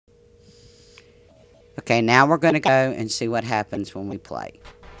Okay, now we're going to go and see what happens when we play.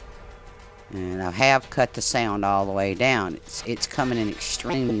 And I have cut the sound all the way down. It's coming in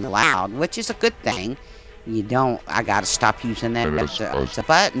extremely loud, which is a good thing. You don't... I got to stop using that. It's a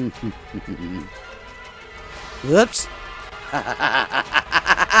button. Whoops.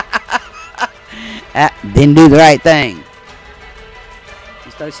 Didn't do the right thing.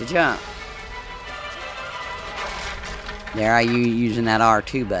 You're supposed to jump. There, are you using that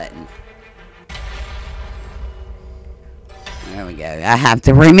R2 button? There we go. I have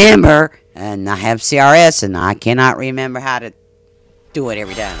to remember, and I have CRS, and I cannot remember how to do it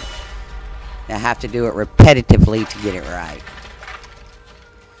every time. I have to do it repetitively to get it right.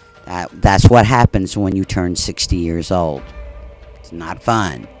 That's what happens when you turn 60 years old. It's not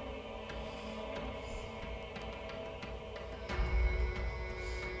fun.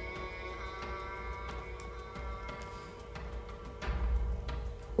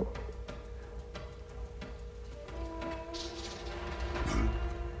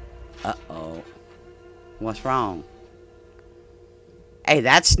 Uh-oh. What's wrong? Hey,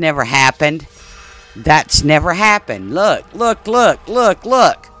 that's never happened. That's never happened. Look, look, look, look,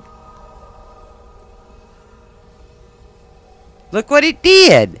 look. Look what it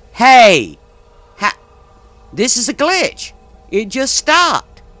did. Hey. This is a glitch. It just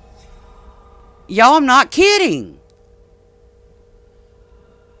stopped. Y'all, I'm not kidding.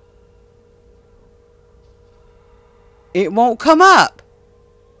 It won't come up.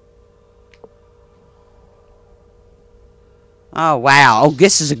 Oh, wow. Oh,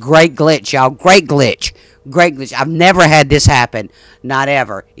 this is a great glitch, y'all. Great glitch. Great glitch. I've never had this happen. Not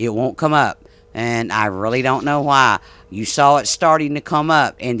ever. It won't come up. And I really don't know why. You saw it starting to come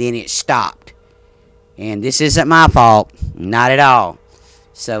up, and then it stopped. And this isn't my fault. Not at all.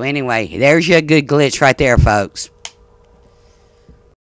 So, anyway, there's your good glitch right there, folks.